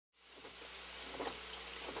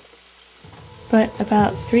But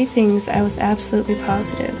about 3 things I was absolutely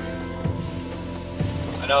positive.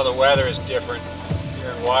 I know the weather is different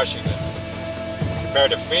here in Washington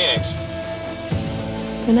compared to Phoenix.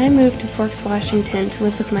 When I moved to Forks, Washington to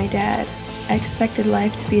live with my dad, I expected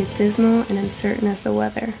life to be as dismal and uncertain as the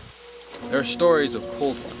weather. There are stories of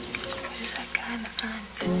cold ones. Who's that guy in the front?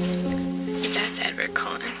 That's Edward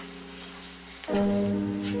Cullen.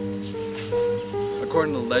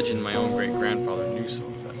 According to legend, my own great-grandfather knew some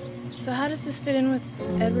of them. So how does this fit in with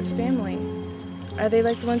Edward's family? Are they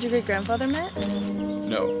like the ones your great-grandfather met?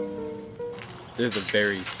 No. They're the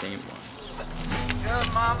very same ones.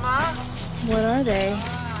 Good, Mama. What are they?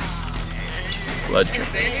 Blood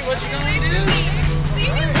drinkers. Baby, what you gonna do?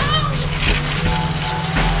 Leave me alone!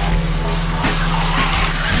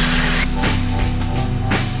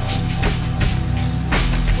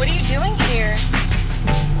 What are you doing here?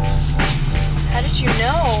 How did you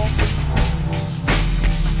know?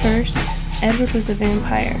 First, Edward was a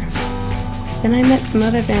vampire. Then I met some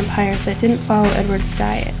other vampires that didn't follow Edward's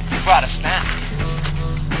diet. Brought a snack.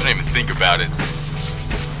 Don't even think about it.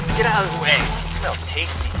 Get out of the way. She smells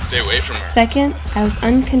tasty. Stay away from her. Second, I was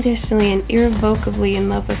unconditionally and irrevocably in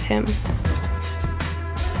love with him.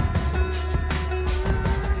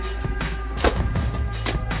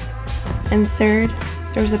 And third,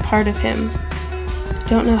 there was a part of him,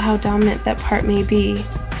 don't know how dominant that part may be,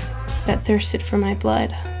 that thirsted for my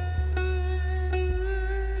blood.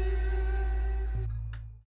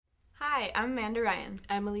 Hi, I'm Amanda Ryan,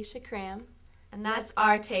 I'm Alicia Cram, and that's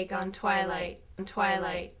our take on Twilight.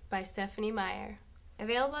 Twilight by Stephanie Meyer.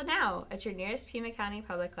 Available now at your nearest Pima County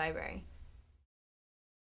Public Library.